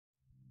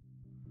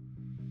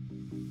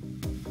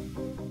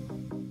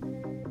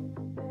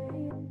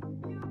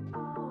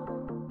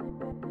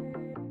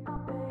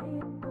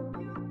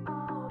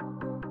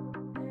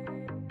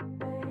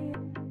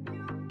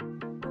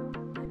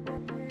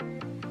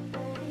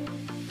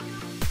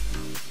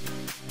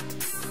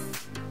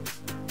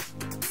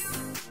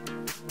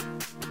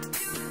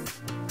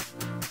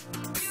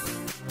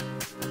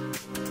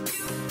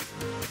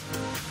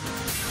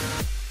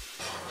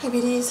Hi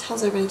beauties,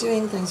 how's everybody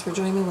doing? Thanks for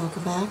joining me,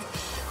 welcome back.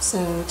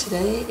 So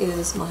today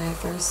is my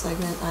first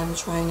segment I'm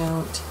trying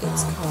out.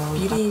 It's called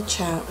Beauty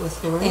Chat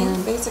with Lori.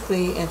 And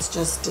basically it's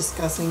just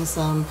discussing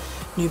some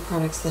new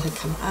products that had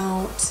come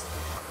out.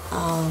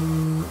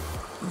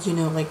 You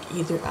know, like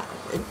either,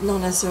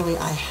 not necessarily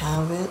I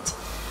have it,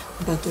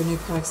 but they're new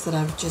products that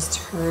I've just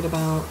heard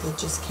about that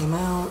just came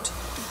out.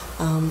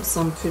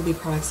 Some could be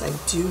products I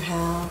do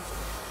have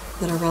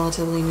that are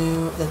relatively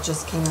new that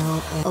just came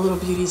out. And a little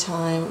beauty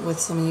time with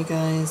some of you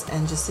guys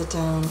and just sit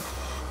down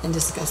and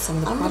discuss some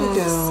of the products. I'm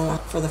gonna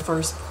go for the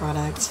first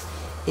product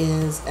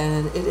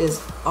and it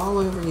is all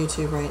over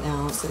YouTube right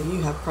now, so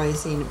you have probably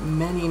seen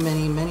many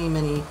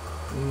videos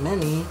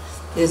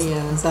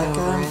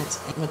over it,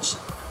 which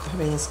I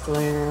mean this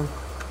glare,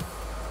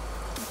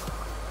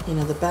 you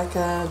know, the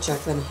Becca,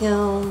 Jaclyn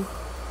Hill.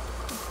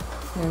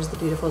 There's the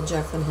beautiful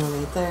Jaclyn Hill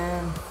right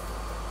there.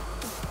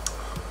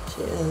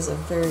 She is a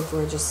very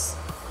gorgeous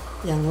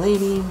young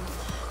lady,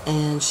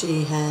 and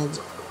she had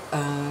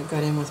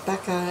got in with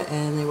Becca,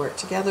 and they worked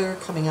together,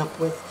 coming up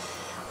with,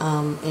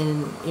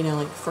 you know,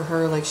 like for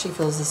her, like she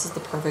feels this is the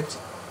perfect,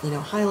 you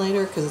know,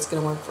 highlighter because it's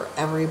going to work for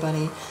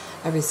everybody,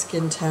 every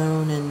skin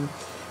tone, and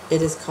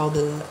it is called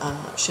the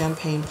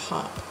Champagne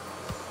Pop,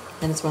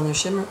 and it's one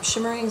of their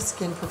shimmering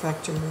skin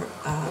perfector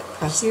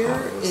press powders.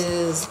 Here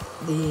is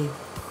the,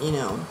 you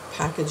know,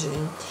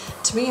 packaging.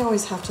 To me, I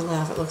always have to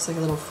laugh. It looks like a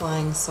little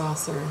flying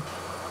saucer.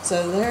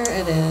 So there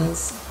it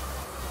is,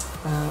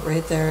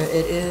 right there.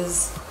 It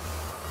is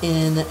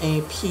in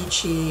a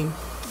peachy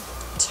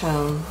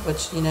tone,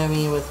 which, you know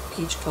me with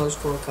peach colors,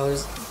 coral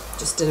colors.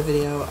 Just did a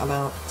video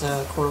about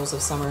corals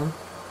of summer.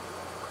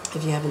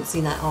 If you haven't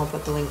seen that, I'll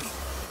put the link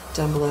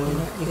down below and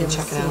you can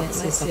check it out.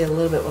 You might see it a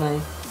little bit when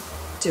I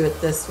do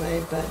it this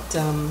way, but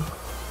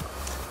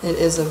it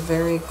is a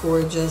very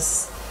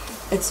gorgeous.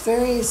 It's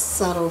very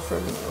subtle for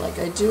me. Like,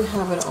 I do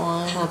have it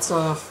on. Hats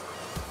off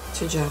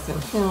to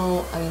Jaclyn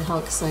Hill. I mean, how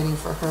exciting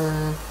for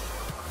her.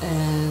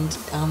 And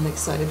I'm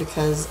excited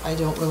because I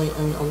don't really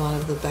own a lot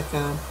of the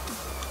Becca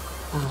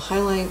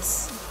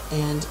highlights,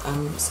 and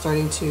I'm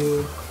starting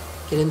to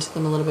get into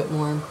them a little bit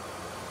more.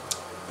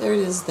 There it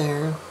is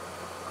there.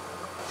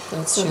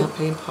 That's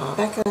Champagne Pop.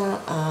 Becca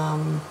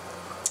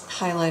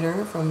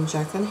highlighter from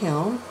Jaclyn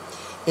Hill.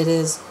 It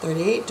is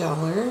 $38.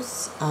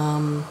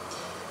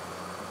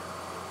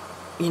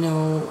 You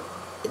know,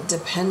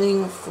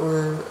 depending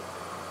for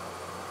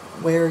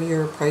where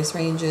your price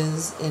range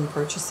is in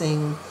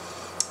purchasing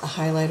a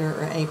highlighter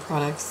or any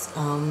products,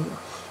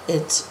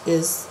 it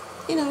is,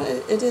 you know,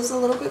 it is a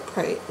little bit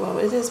well,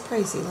 it is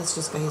pricey, let's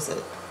just face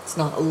it. It's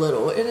not a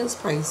little, it is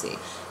pricey,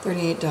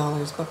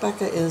 $38, but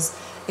Becca is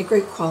a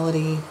great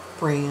quality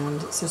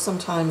brand, so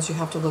sometimes you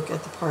have to look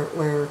at the part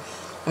where,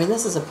 I mean,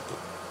 this is a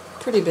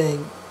pretty big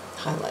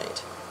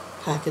highlight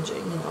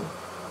packaging, you know.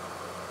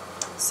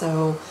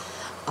 So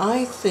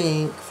I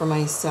think for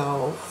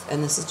myself,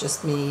 and this is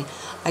just me,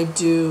 I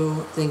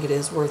do think it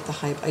is worth the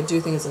hype. I do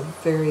think it's a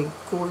very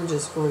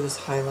gorgeous,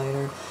 gorgeous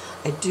highlighter.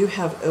 I do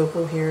have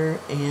Opal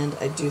here, and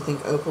I do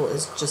think Opal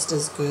is just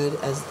as good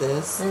as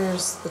this.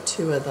 There's the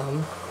two of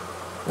them.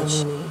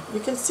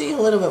 You can see a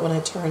little bit when I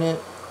turn it,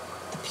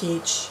 the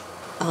peach,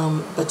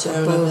 but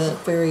they're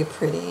both very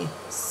pretty.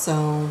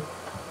 So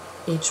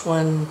each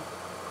one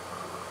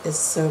is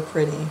so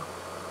pretty.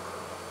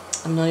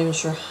 I'm not even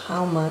sure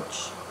how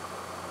much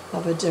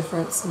of a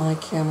difference my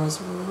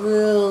camera's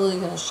really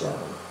going to show.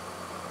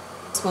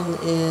 This one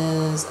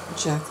is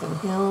Jaclyn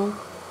Hill.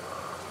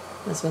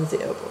 This one's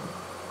the Opal.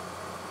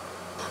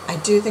 I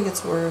do think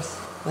it's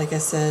worth, like I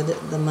said,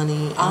 the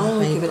money. I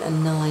would give it a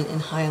 9 in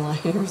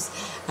highlighters,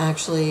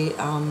 actually,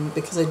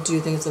 because I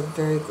do think it's a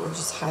very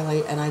gorgeous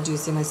highlight, and I do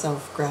see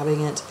myself grabbing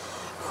it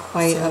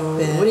quite a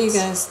bit. What do you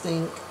guys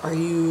think?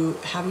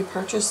 Have you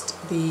purchased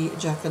the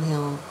Jaclyn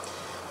Hill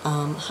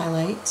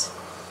highlight?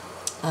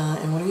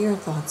 And what are your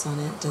thoughts on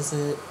it? Does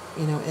it,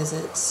 you know, is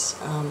it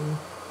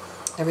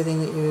everything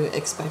that you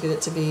expected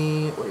it to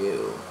be? Were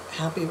you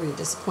happy? Were you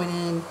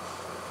disappointed?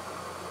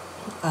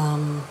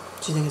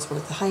 Do you think it's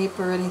worth the hype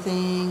or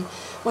anything?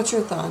 What's your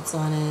thoughts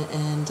on it?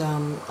 And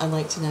I'd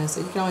like to know.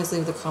 So you can always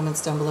leave the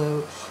comments down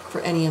below for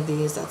any of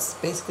these. That's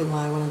basically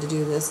why I wanted to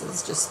do this,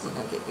 is just, you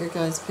know, get your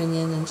guys'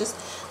 opinion and just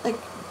like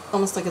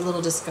almost like a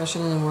little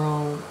discussion, and we're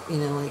all, you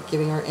know, like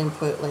giving our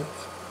input, like,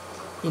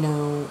 you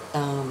know,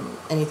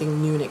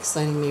 anything new and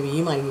exciting maybe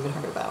you might have even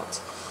heard about.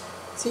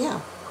 So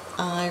yeah,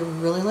 I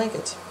really like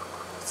it.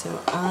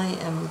 So I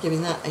am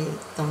giving that a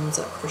thumbs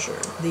up for sure.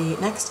 The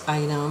next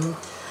item,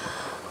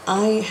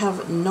 I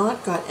have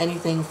not got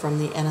anything from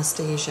the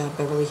Anastasia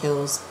Beverly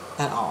Hills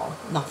at all.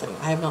 Nothing.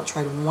 I have not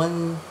tried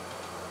one,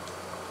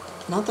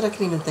 not that I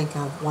can even think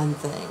of one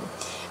thing.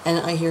 And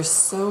I hear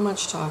so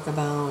much talk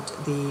about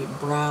the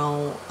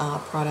brow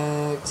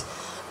product,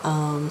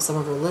 some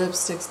of her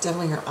lipsticks,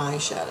 definitely her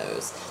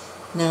eyeshadows.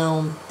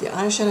 Now, the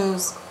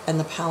eyeshadows and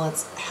the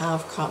palettes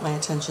have caught my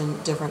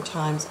attention different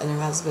times, and there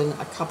has been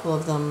a couple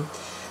of them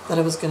that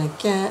I was going to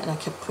get, and I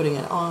kept putting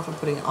it off and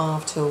putting it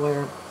off till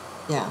where,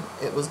 yeah,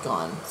 it was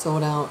gone,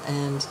 sold out,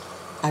 and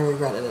I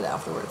regretted it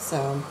afterwards.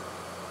 So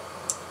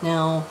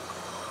Now,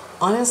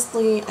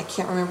 honestly, I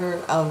can't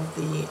remember of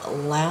the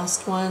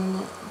last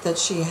one that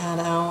she had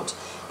out.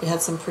 It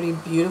had some pretty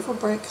beautiful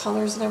bright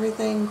colors and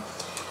everything,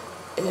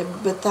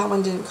 but that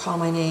one didn't call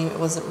my name. It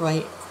wasn't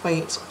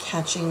quite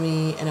catching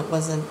me, and it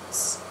wasn't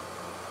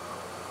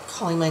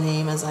calling my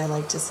name, as I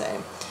like to say.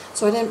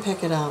 So I didn't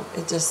pick it up.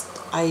 It just,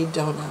 I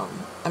don't know.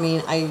 I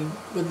mean, I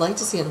would like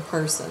to see it in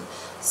person.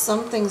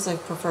 Some things I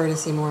prefer to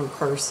see more in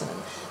person.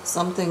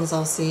 Some things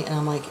I'll see and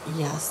I'm like,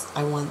 yes,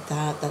 I want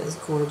that. That is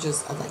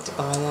gorgeous. I'd like to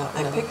buy that.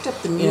 I picked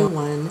up the new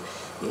one,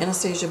 the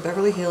Anastasia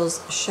Beverly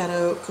Hills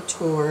Shadow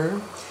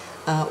Couture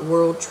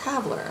World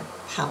Traveler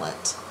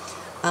palette.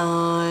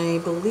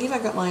 I believe I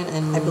got mine,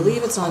 and I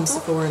believe it's on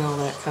Sephora and all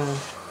that kind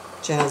of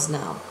jazz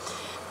now.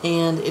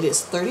 And it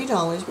is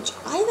 $30, which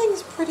I think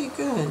is pretty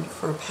good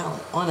for a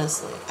palette,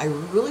 honestly. I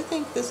really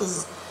think this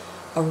is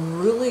a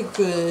really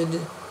good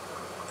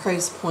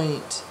price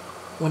point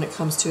when it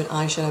comes to an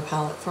eyeshadow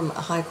palette from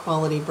a high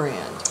quality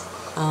brand.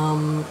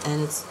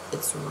 And it's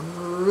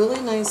really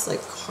nice,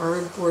 like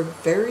cardboard,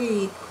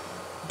 very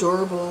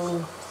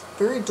durable,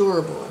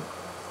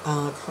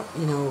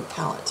 you know,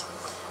 palette.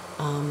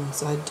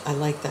 So I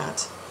like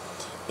that.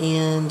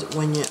 And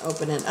when you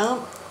open it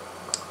up,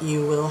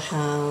 you will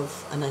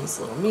have a nice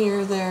little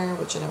mirror there,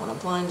 which I don't want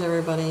to blind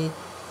everybody,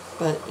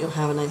 but you'll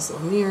have a nice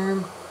little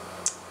mirror.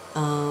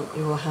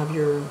 You will have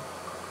your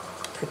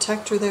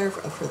protector there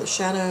for the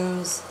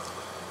shadows.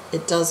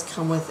 It does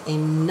come with a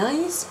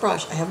nice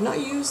brush. I have not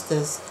used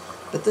this,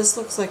 but this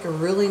looks like a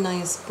really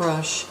nice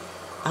brush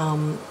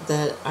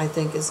that I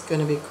think is going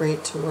to be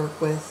great to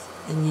work with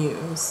and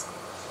use.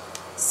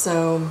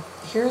 So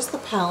here's the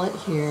palette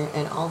here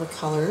and all the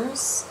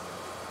colors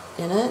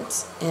in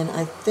it, and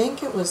I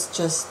think it was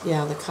just,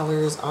 yeah, the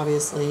colors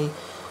obviously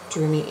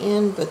drew me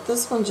in, but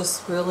this one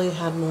just really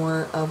had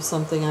more of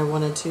something I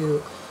wanted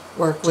to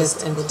work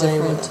with and play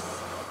with.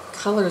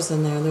 Colors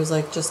in there. There's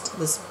like just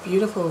this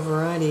beautiful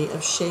variety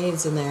of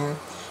shades in there,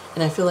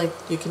 and I feel like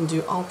you can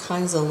do all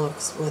kinds of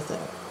looks with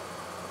it.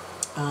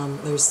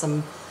 There's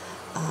some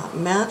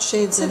matte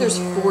shades in here. There's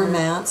 4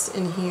 mattes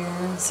in here,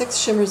 6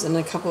 shimmers, and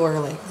a couple are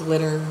like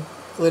glitter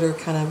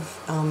kind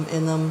of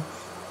in them.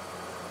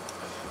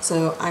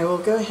 So I will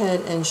go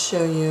ahead and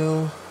show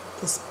you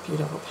this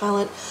beautiful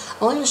palette.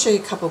 I'm only going to show you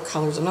a couple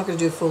colors. I'm not going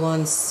to do a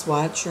full-on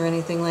swatch or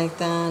anything like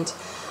that.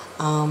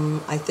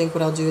 I think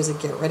what I'll do is a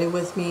get ready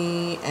with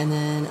me, and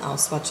then I'll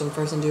swatch them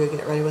first and do a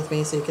get ready with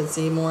me so you can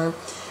see more.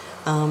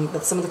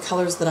 But some of the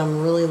colors that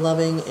I'm really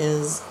loving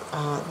is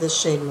this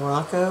shade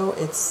Morocco.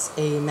 It's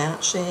a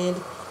matte shade,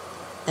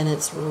 and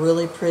it's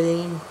really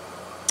pretty.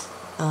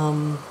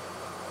 And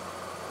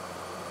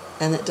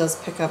it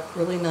does pick up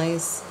really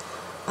nice.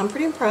 I'm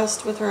pretty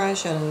impressed with her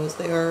eyeshadows.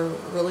 They are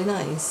really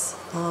nice.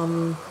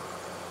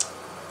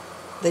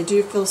 They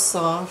do feel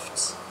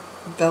soft,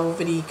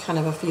 velvety kind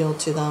of a feel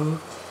to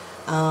them.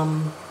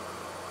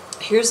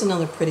 Here's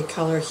another pretty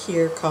color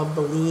here called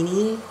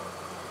Bellini.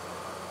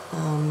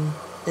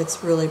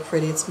 It's really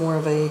pretty. It's more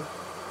of a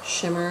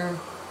shimmer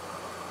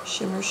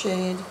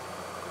shade.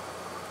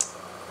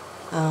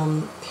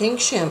 Pink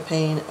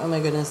Champagne. Oh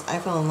my goodness, I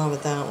fell in love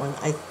with that one.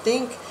 I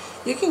think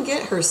you can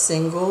get her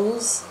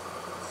singles.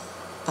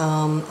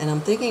 And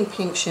I'm thinking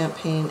Pink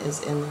Champagne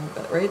is in there,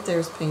 but right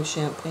there's Pink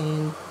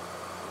Champagne.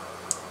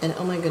 And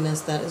oh my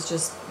goodness, that is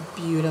just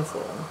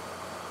beautiful.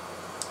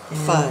 And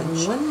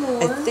Fudge. One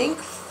more. I think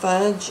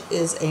Fudge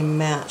is a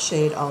matte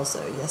shade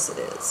also. Yes, it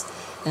is.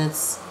 And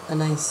it's a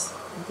nice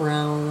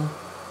brown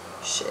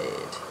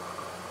shade.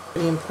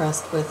 Pretty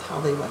impressed with how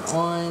they went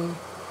on.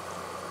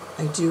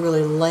 I do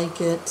really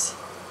like it.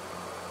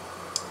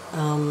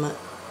 I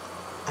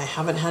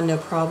haven't had no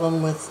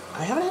problem with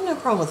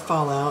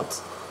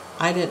fallout.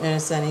 I didn't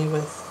notice any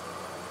with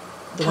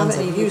the ones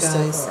I've used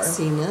so far.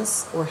 Seen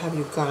this, or have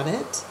you got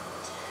it?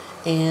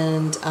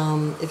 And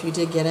if you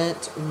did get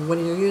it, what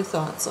are your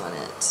thoughts on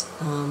it?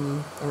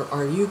 Or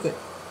are you good?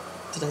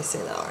 Did I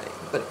say that already?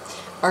 But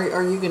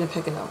are you going to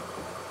pick it up?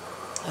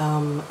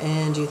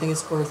 And do you think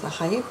it's worth the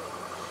hype?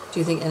 Do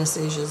you think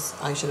Anastasia's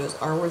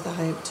eyeshadows are worth the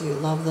hype? Do you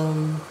love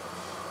them?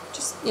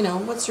 Just, you know,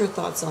 what's your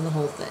thoughts on the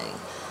whole thing?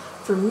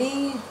 For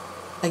me,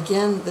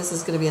 again, this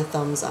is going to be a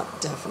thumbs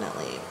up,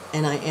 definitely.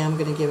 And I am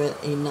going to give it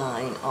a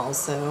 9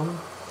 also.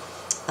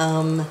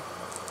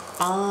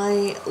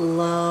 I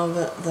love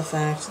the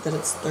fact that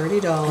it's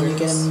 $30 and you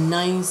get a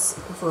nice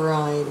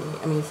variety.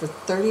 I mean, for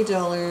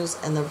 $30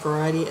 and the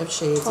variety of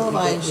shades that you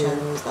get here,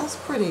 that's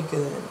pretty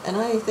good. And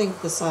I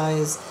think the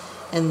size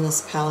in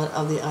this palette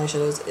of the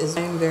eyeshadows is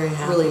very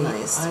happy. Really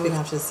nice. I would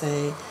have to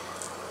say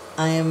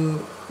I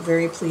am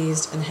very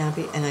pleased and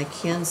happy, and I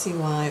can see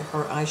why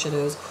her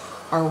eyeshadows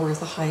are worth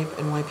the hype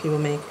and why people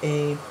make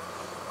a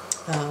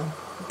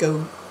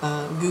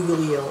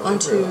Google-eel.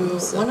 Onto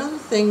one other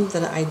thing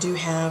that I do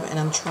have and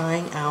I'm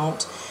trying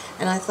out,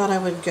 and I thought I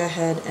would go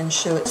ahead and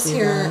show it to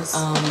you guys.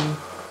 I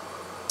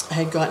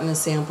had gotten a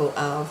sample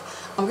of.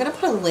 I'm going to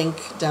put a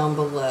link down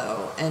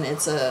below, and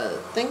it's a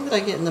thing that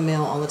I get in the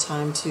mail all the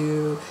time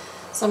to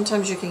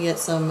Sometimes you can get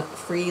some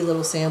free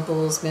little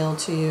samples mailed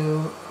to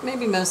you.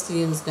 Maybe most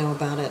students know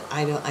about it.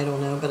 I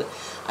don't know, but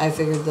I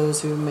figured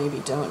those who maybe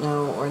don't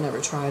know or never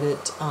tried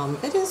it,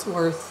 it is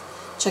worth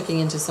checking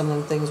into some of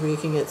the things where you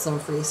can get some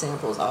free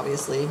samples.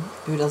 Obviously,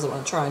 who doesn't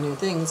want to try new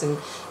things and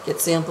get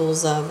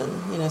samples of,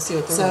 and you know, see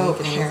what they're like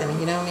and everything.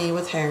 You know me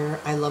with hair,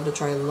 I love to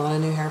try a lot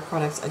of new hair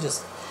products. I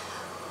just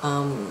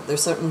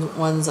there's certain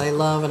ones I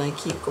love and I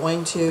keep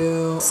going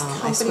to.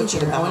 I switch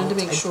it around. I wanted to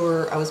make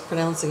sure I was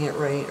pronouncing it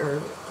right,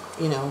 or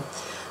you know,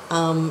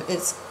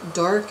 it's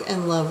Dark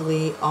and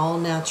Lovely All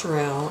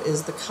Natural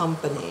is the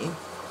company.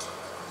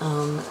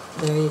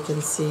 There you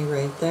can see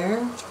right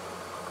there.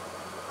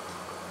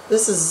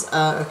 This is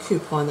a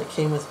coupon that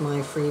came with my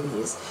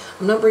freebies.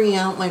 I'm not bringing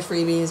out my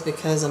freebies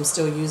because I'm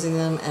still using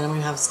them and I'm going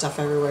to have stuff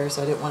everywhere,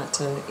 so I didn't want it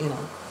to, you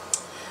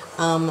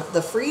know.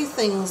 The free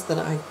things that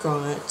I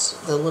got,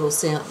 the little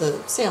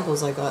the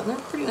samples I got, and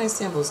they're pretty nice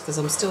samples because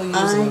I'm still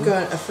using them. I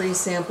got a free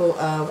sample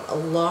of a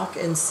Lock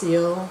and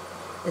Seal.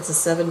 It's a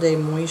 7-day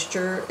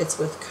moisture. It's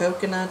with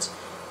coconut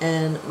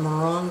and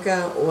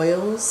moringa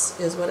oils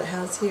is what it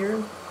has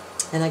here.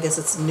 And I guess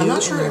it's new. I'm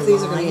not sure if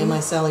these are going to be in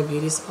my Sally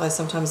Beauty Supply.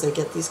 Sometimes they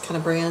get these kind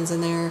of brands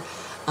in there.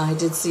 I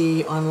did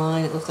see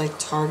online, it looked like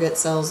Target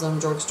sells them,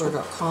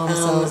 drugstore.com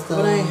sells them.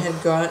 What I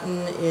had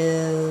gotten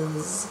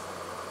is,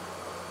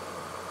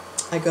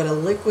 I got a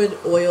liquid,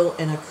 oil,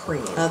 and a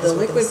cream. The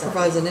liquid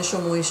provides initial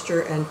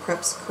moisture and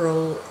preps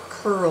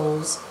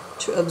curls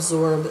to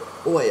absorb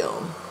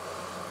oil.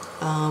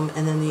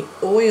 And then the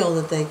oil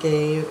that they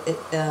gave, it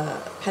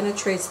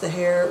penetrates the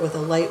hair with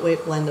a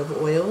lightweight blend of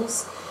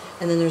oils.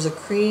 And then there's a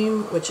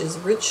cream, which is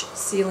rich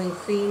sealing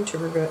cream to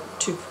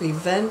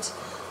prevent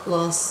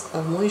loss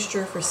of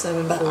moisture for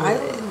 7 full days. But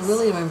I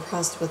really am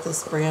impressed with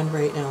this brand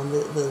right now,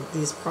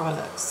 these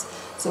products.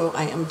 So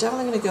I am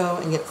definitely going to go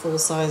and get full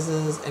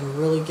sizes and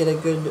really get a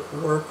good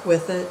work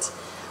with it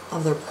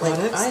of their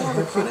products. Like I have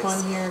a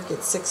coupon here, get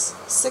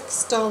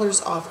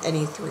 $6 off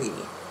any 3.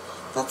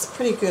 That's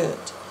pretty good.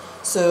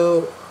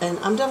 So, and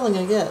I'm definitely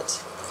going to get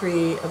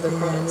 3 of their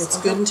products.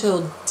 It's good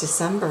until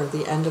December,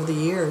 the end of the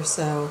year.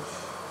 So,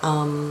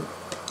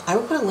 I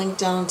will put a link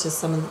down to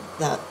some of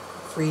that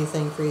free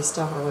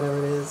stuff or whatever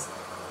it is.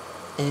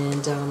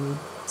 And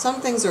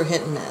some things are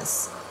hit and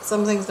miss.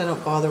 Some things I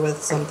don't bother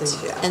with, some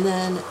things, yeah. And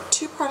then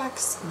 2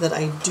 products that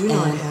I do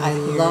not have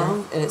here.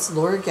 Love, and it's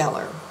Laura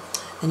Geller.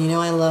 And you know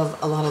I love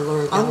a lot of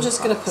Laura Geller I'm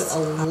just going to put a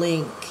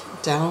link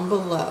down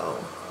below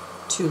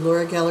to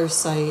Laura Geller's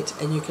site,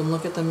 and you can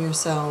look at them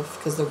yourself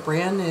because they're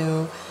brand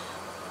new.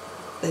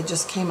 They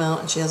just came out,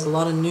 and she has a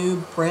lot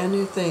of brand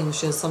new things.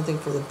 She has something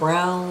for the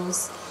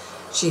brows.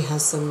 She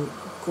has some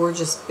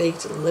gorgeous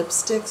baked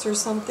lipsticks or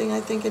something, I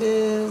think it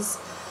is.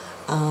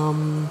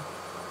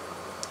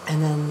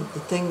 And then the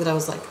thing that I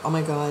was like, oh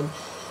my god,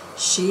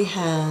 she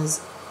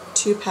has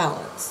 2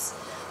 palettes.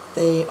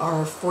 They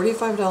are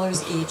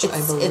 $45 each,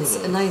 I believe. It's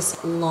a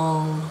nice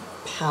long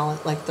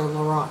palette, like the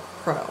Lorac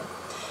Pro.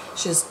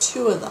 She has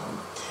 2 of them.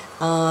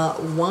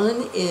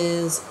 One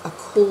is a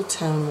cool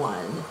tone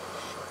one.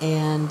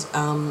 And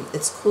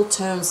it's cool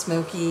tone,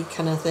 smoky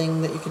kind of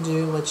thing that you can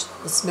do, which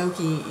the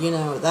smoky, you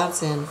know,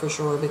 that's in for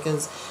sure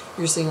because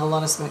you're seeing a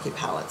lot of smoky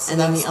palettes. And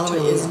then the other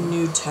one is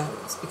nude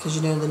tones, because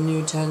you know the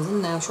nude tones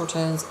and natural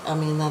tones, I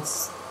mean, I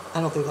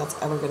don't think that's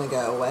ever going to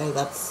go away.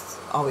 That's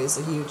always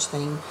a huge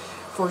thing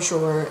for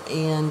sure.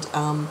 And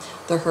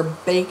they're her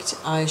baked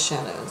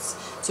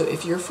eyeshadows. So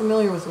if you're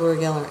familiar with Laura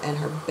Geller and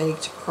her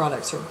baked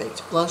products, her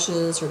baked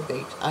blushes, her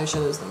baked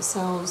eyeshadows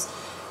themselves,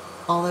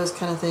 all those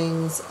kind of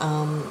things,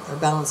 or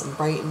Balance and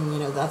Brighten, you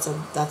know, that's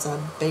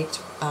a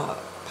baked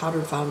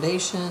powdered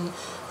foundation.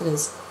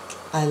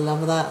 I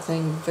love that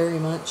thing very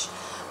much.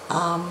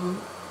 I'm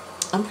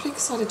pretty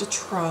excited to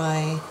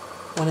try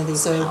one of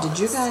these. So did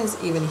you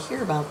guys even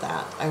hear about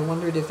that? I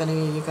wondered if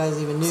any of you guys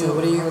even knew. So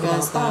what are your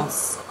guys'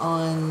 thoughts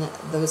on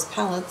those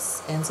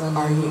palettes? And so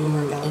are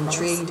you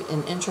intrigued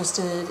and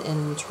interested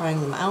in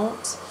trying them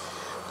out?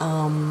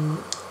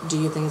 Do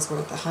you think it's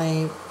worth the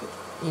hype?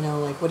 You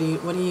know, like, what do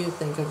you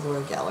think of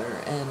Laura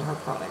Geller and her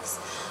products?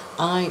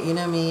 You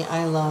know me,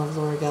 I love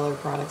Laura Geller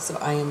products, so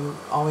I am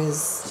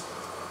always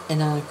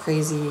in a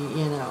crazy,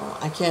 you know,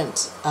 I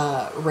can't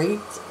rate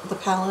the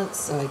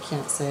palettes, so I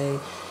can't say,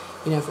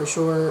 you know, for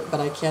sure, but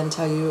I can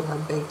tell you her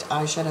baked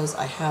eyeshadows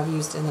I have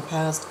used in the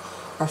past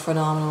are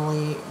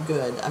phenomenally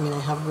good. I mean,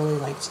 I have really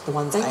liked the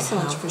ones I have tried.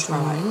 Thanks so much for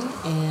joining,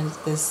 and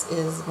this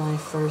is my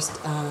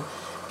first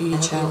beauty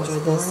chat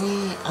with this.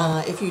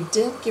 If you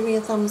did, give me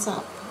a thumbs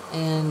up.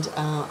 And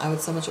I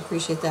would so much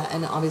appreciate that,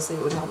 and obviously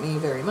it would help me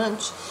very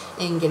much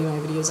in getting my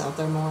videos out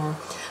there more.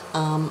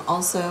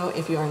 Also,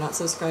 if you are not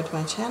subscribed to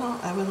my channel,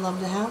 I would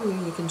love to have you.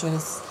 You can join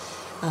us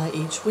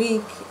each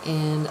week,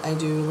 and I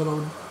do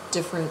little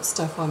different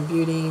stuff on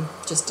beauty,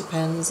 just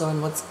depends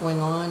on what's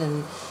going on,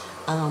 and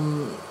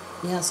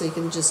yeah, so you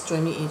can just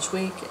join me each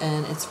week,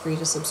 and it's free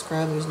to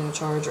subscribe. There's no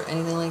charge or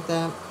anything like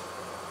that.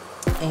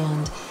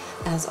 And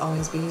as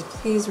always,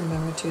 please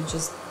remember to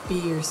just be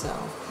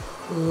yourself.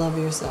 love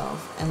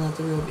yourself, and let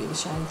the real beauty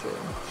shine through.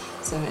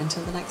 So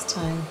until the next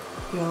time,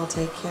 you all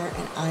take care,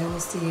 and I will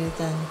see you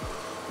then.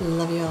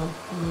 Love you all.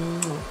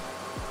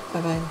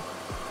 Bye-bye.